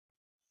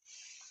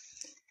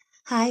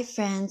Hi,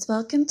 friends.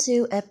 Welcome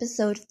to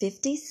episode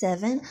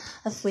 57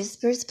 of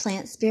Whispers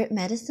Plant Spirit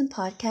Medicine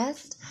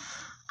Podcast.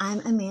 I'm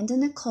Amanda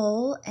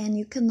Nicole, and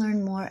you can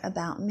learn more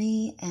about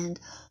me and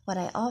what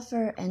I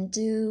offer and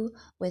do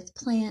with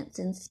plants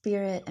and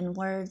spirit and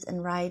words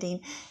and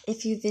writing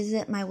if you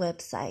visit my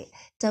website,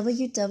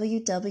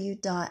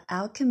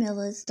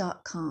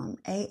 www.alchemillas.com,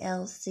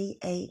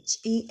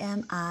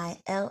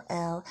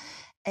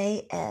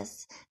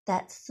 ALCHEMILLAS.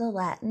 That's the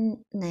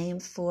Latin name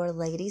for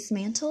lady's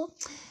mantle,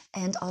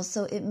 and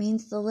also it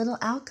means the little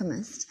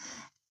alchemist.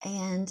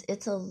 And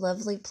it's a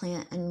lovely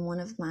plant and one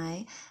of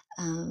my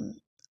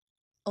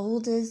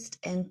oldest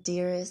and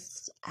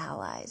dearest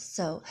allies.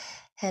 So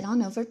head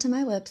on over to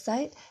my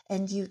website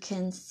and you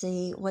can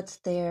see what's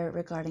there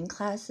regarding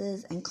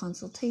classes and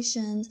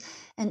consultations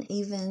and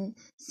even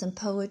some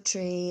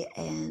poetry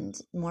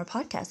and more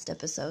podcast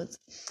episodes.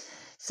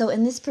 So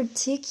in this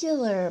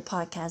particular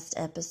podcast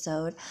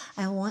episode,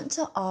 I want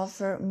to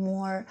offer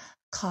more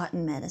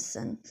cotton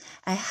medicine.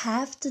 I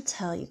have to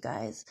tell you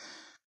guys,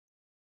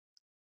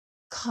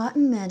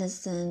 cotton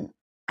medicine,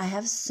 I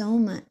have so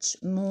much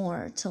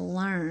more to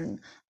learn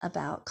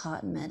about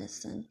cotton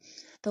medicine.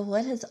 But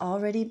what has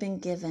already been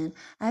given,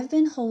 I've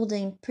been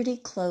holding pretty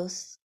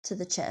close to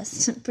the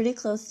chest, pretty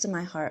close to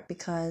my heart,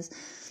 because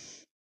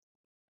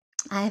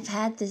I've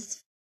had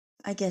this,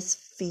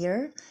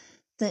 fear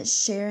that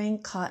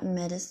sharing cotton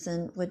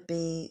medicine would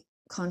be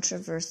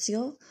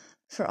controversial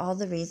for all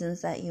the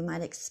reasons that you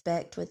might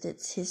expect with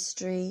its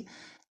history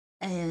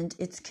and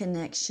its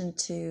connection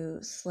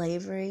to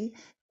slavery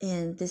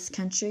in this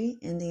country,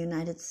 in the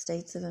United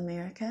States of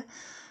America.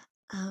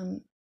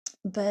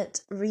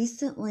 But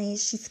recently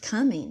she's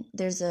coming.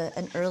 There's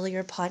an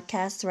earlier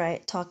podcast where I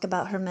talk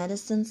about her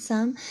medicine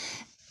some,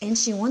 and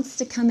she wants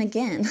to come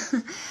again.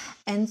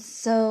 And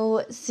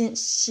so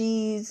since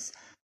she's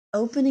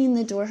opening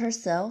the door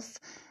herself,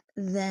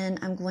 then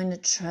I'm going to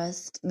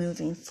trust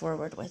moving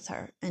forward with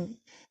her and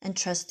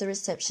trust the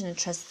reception and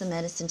trust the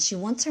medicine. She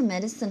wants her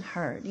medicine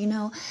heard. You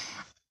know,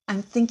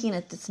 I'm thinking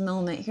at this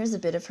moment, here's a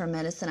bit of her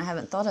medicine I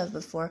haven't thought of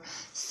before.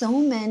 So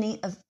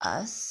many of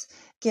us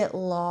get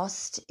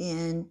lost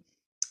in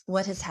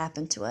what has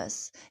happened to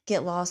us,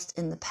 get lost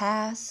in the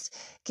past,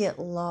 get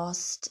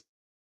lost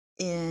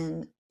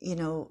in,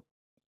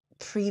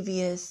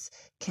 previous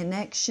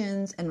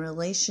connections and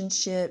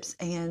relationships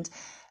and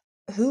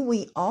who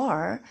we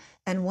are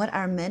and what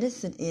our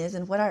medicine is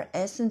and what our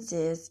essence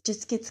is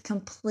just gets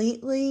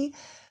completely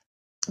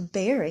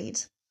buried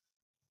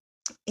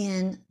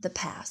in the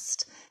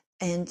past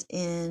and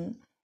in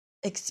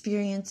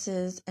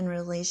experiences and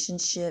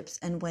relationships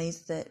and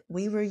ways that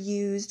we were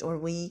used or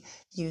we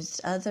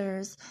used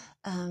others,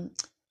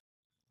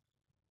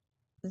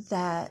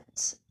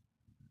 that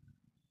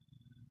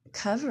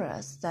cover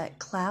us, that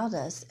cloud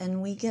us,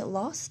 and we get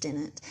lost in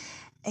it.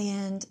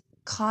 And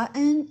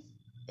cotton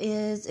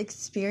is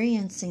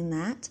experiencing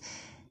that,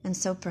 and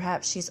so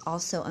perhaps she's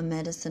also a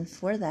medicine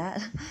for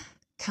that.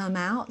 Come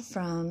out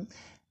from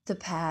the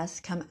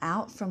past, come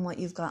out from what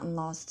you've gotten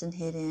lost and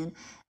hidden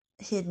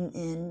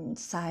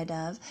inside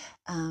of,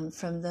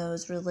 from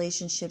those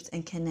relationships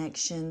and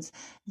connections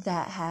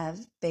that have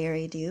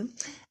buried you,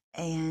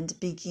 and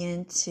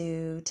begin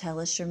to tell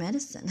us your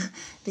medicine.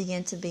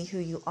 Begin to be who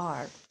you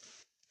are.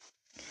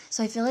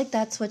 So I feel like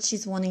that's what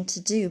she's wanting to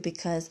do,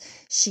 because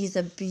she's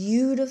a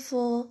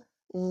beautiful,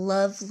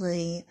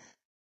 lovely,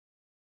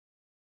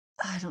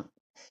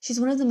 she's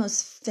one of the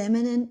most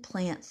feminine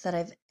plants that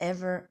I've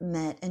ever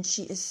met. And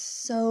she is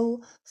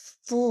so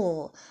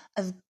full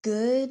of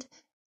good,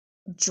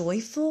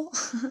 joyful,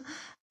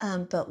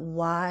 but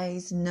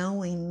wise,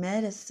 knowing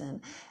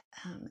medicine.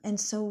 And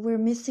so we're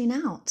missing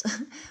out.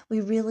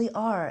 We really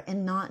are,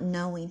 in not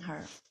knowing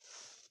her.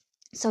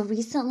 So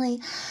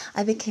recently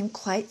I became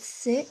quite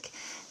sick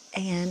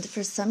and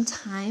for some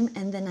time,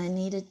 and then I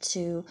needed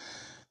to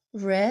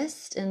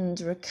rest and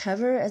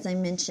recover, as I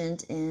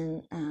mentioned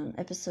in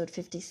episode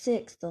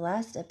 56, the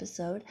last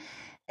episode.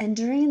 And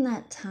during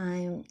that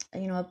time,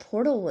 a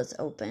portal was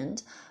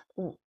opened,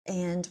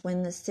 and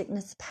when the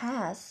sickness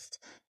passed,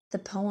 the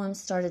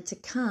poems started to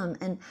come.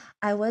 And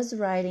I was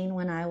writing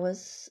when I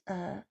was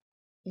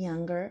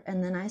younger,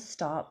 and then I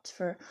stopped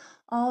for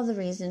all the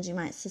reasons you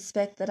might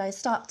suspect that I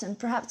stopped, and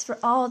perhaps for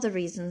all the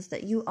reasons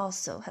that you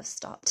also have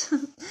stopped.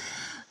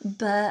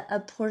 But a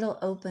portal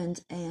opened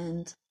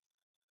and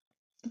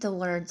the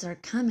words are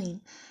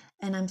coming,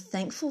 and I'm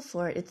thankful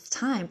for it. It's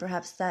time.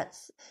 Perhaps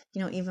that's,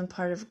 even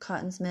part of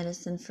Cotton's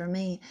medicine for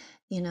me.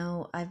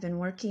 I've been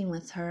working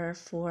with her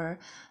for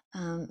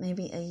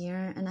maybe a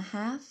year and a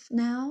half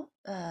now.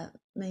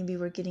 Maybe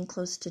we're getting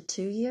close to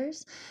 2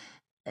 years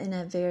in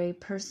a very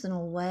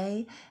personal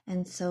way.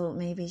 And so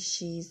maybe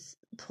she's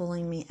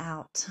pulling me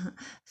out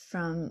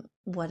from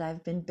what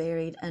I've been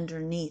buried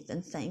underneath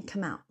and saying,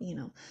 come out,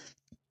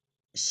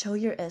 show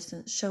your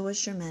essence, show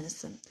us your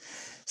medicine.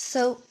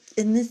 So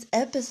in this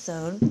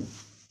episode,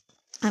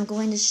 I'm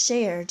going to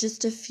share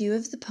just a few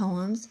of the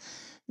poems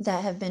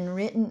that have been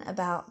written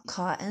about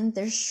Cotton.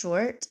 They're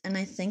short, and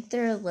I think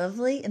they're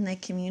lovely, and they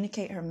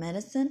communicate her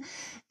medicine.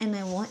 And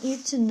I want you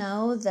to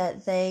know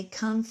that they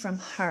come from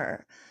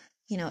her.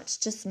 It's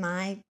just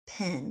my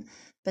pen,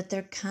 but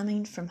they're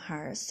coming from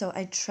her. So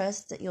I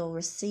trust that you'll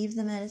receive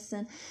the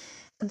medicine,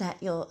 that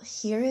you'll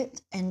hear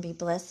it and be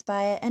blessed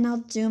by it. And I'll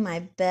do my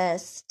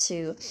best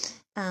to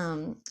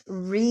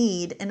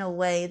read in a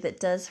way that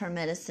does her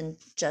medicine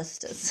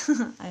justice,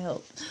 I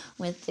hope,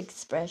 with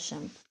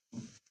expression.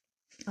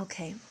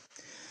 Okay,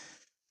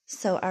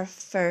 so our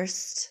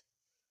first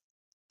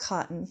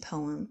Cotton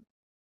poem.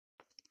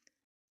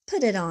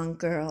 Put it on,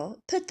 girl.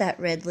 Put that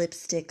red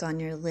lipstick on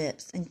your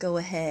lips and go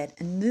ahead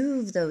and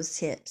move those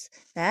hips.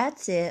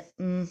 That's it.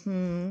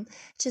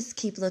 Just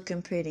keep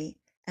looking pretty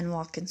and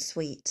walking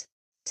sweet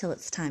till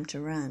it's time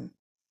to run.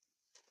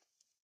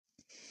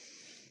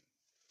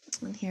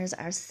 And here's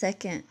our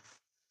second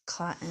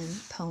Cotton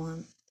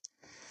poem.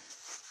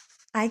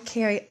 I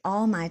carry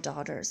all my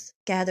daughters,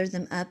 gather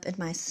them up in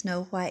my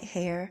snow white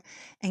hair,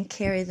 and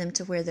carry them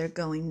to where they're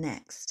going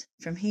next,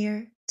 from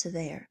here to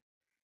there.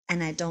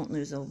 And I don't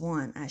lose a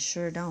one, I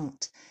sure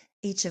don't.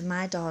 Each of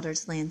my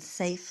daughters lands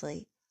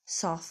safely,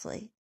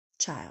 softly.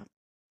 Child,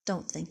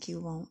 don't think you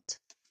won't.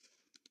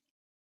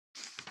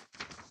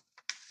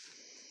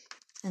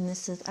 And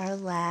this is our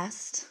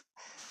last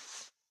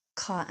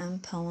Cotton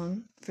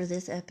poem for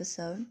this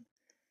episode.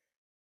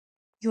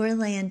 Your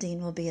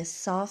landing will be as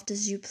soft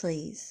as you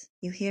please.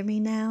 You hear me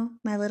now,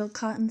 my little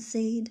cotton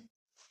seed?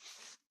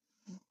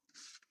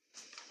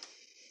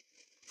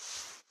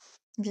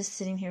 I'm just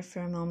sitting here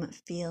for a moment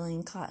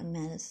feeling cotton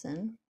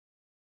medicine.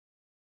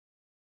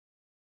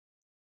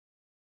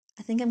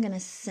 I think I'm going to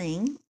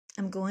sing.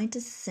 I'm going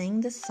to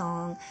sing the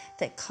song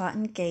that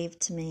Cotton gave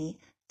to me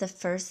the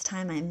first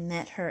time I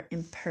met her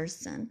in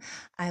person.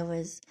 I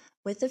was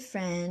with a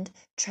friend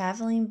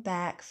traveling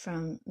back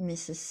from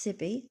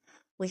Mississippi.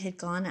 We had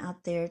gone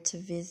out there to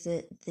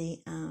visit the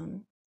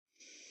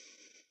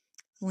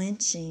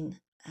lynching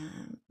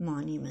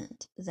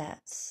monument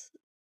that's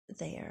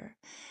there.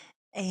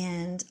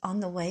 And on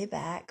the way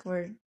back,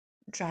 we're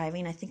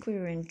driving, I think we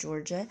were in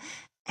Georgia,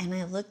 and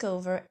I look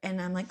over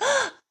and I'm like,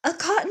 oh, a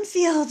cotton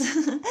field.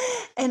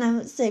 And I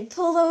would say,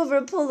 pull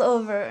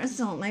over.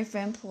 So my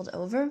friend pulled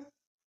over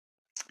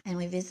and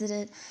we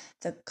visited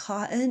the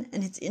cotton.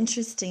 And it's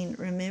interesting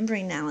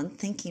remembering now and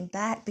thinking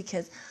back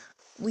because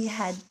we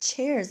had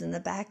chairs in the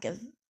back of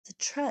the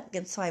truck.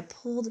 And so I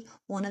pulled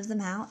one of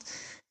them out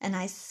and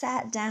I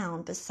sat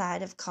down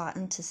beside of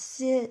Cotton to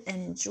sit and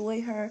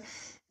enjoy her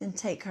and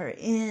take her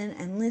in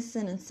and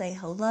listen and say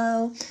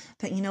hello.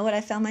 But you know what I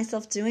found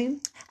myself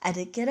doing? I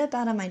did get up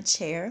out of my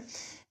chair,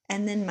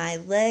 and then my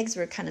legs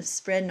were kind of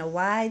spread in a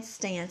wide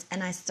stance,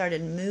 and I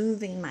started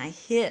moving my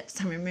hips.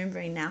 I'm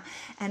remembering now.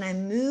 And I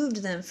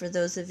moved them, for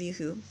those of you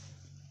who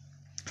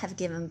have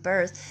given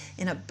birth,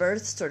 in a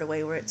birth sort of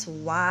way where it's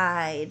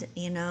wide,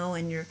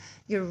 and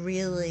you're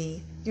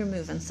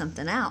moving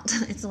something out.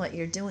 It's what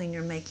you're doing.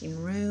 You're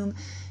making room.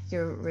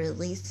 You're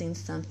releasing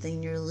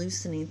something. You're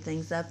loosening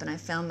things up. And I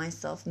found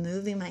myself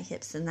moving my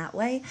hips in that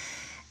way.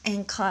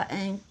 And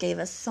Cotton gave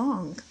a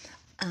song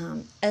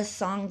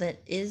that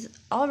is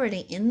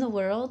already in the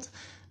world,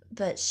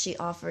 but she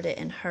offered it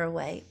in her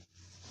way.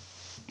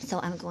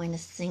 So I'm going to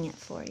sing it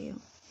for you.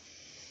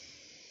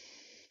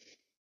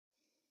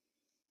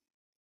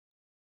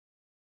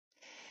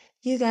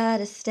 You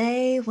gotta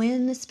stay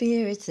when the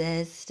Spirit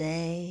says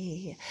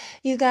stay.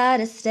 You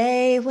gotta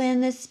stay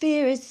when the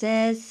Spirit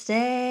says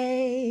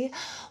stay.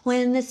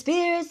 When the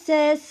Spirit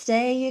says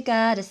stay, you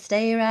gotta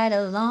stay right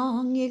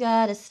along. You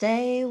gotta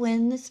stay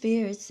when the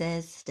Spirit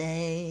says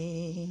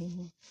stay.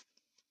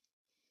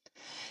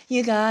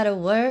 You gotta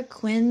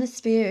work when the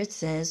Spirit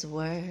says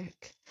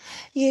work.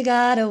 You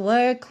gotta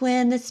work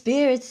when the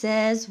Spirit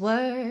says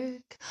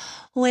work.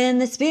 When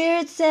the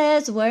Spirit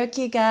says work,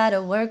 you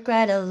gotta work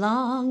right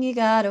along. You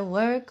gotta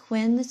work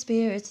when the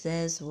Spirit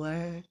says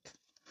work.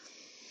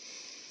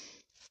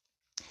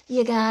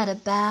 You gotta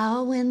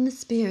bow when the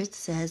Spirit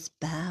says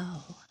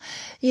bow.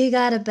 You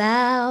gotta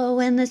bow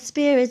when the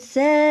Spirit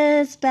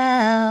says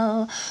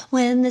bow.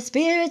 When the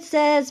Spirit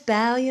says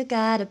bow, you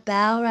gotta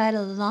bow right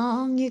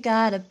along. You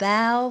gotta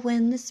bow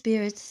when the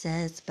Spirit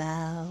says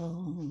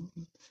bow.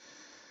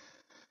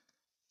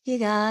 You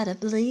gotta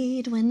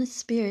bleed when the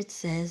Spirit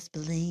says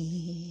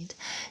bleed.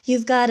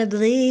 You've gotta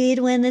bleed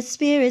when the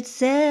Spirit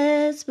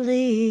says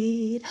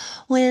bleed.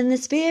 When the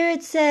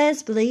Spirit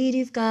says bleed,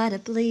 you've gotta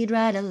bleed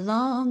right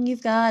along.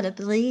 You've gotta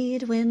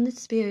bleed when the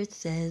Spirit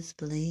says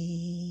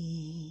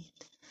bleed.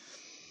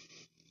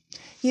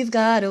 You've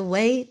gotta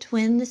wait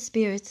when the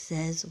Spirit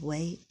says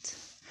wait.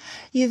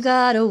 You've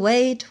gotta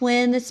wait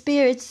when the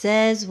Spirit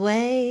says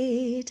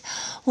wait.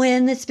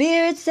 When the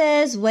Spirit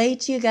says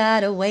wait, you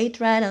gotta wait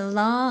right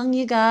along.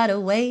 You gotta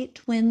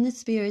wait when the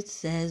Spirit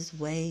says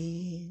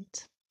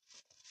wait.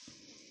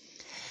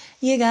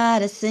 You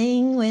gotta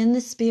sing when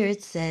the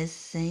Spirit says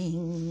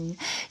sing.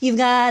 You've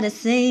gotta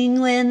sing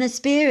when the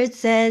Spirit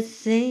says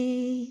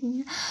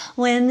sing.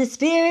 When the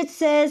Spirit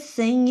says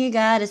sing, you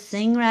gotta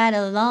sing right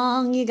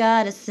along. You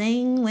gotta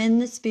sing when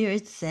the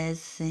Spirit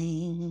says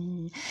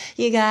sing.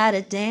 You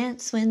gotta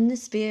dance when the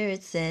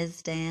Spirit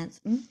says dance.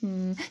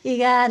 You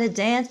gotta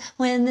dance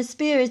when the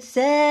Spirit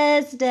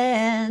says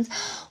dance.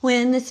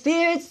 When the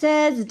Spirit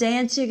says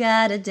dance, you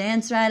gotta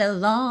dance right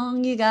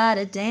along. You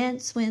gotta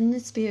dance when the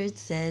Spirit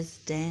says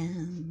dance.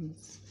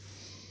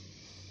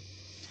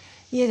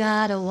 You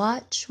gotta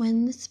watch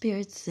when the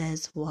Spirit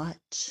says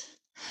watch.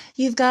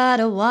 You've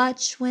gotta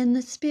watch when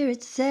the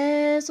Spirit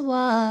says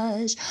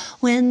watch.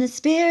 When the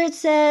Spirit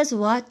says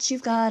watch,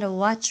 you've gotta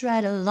watch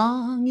right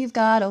along. You've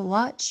gotta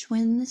watch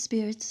when the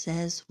Spirit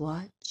says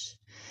watch.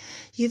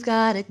 You've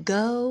gotta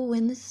go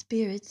when the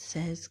Spirit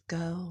says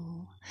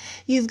go.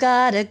 You've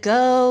gotta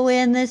go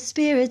when the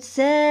Spirit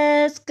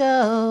says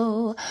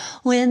go.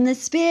 When the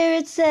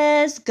Spirit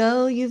says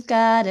go, you've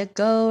gotta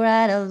go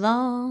right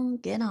along.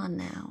 Get on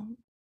now.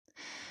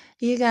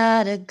 You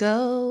gotta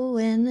go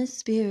when the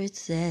Spirit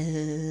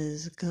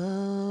says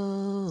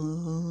go.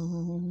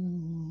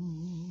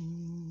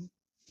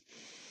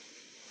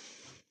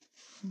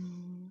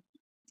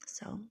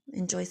 So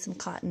enjoy some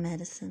cotton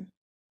medicine.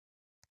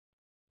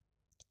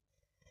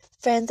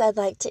 Friends, I'd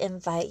like to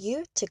invite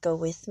you to go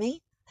with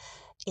me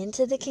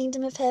into the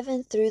kingdom of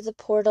heaven through the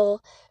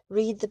portal,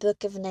 read the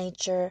book of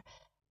nature,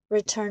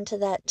 return to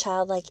that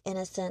childlike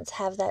innocence,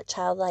 have that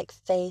childlike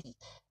faith,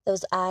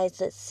 those eyes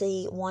that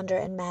see wonder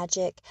and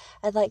magic.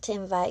 I'd like to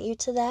invite you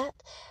to that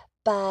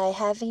by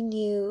having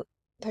you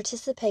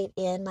participate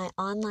in my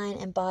online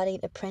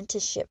embodied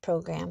apprenticeship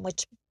program,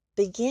 which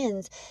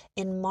begins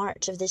in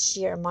March of this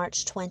year,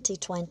 March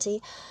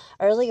 2020.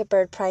 Earlier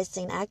bird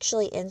pricing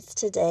actually ends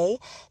today,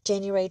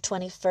 January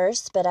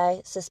 21st, but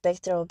I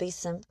suspect there will be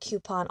some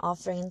coupon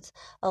offerings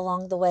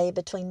along the way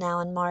between now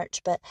and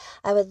March. But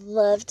I would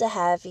love to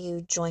have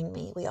you join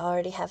me. We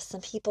already have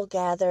some people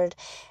gathered,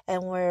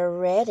 and we're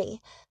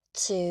ready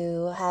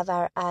to have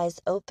our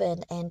eyes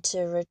open and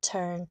to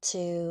return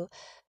to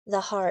the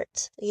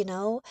heart,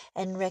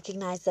 and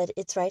recognize that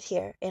it's right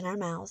here in our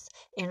mouths,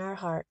 in our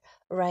heart,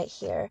 right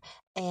here,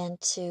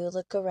 and to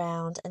look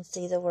around and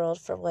see the world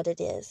for what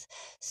it is.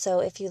 So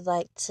if you'd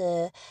like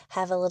to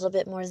have a little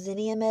bit more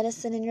Zinnia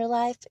medicine in your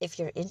life, if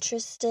you're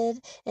interested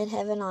in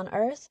heaven on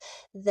earth,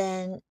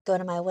 then go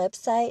to my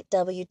website,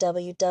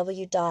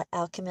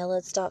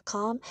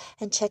 www.alchemylids.com,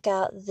 and check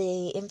out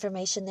the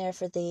information there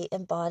for the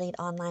embodied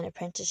online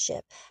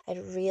apprenticeship. I'd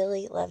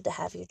really love to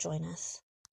have you join us.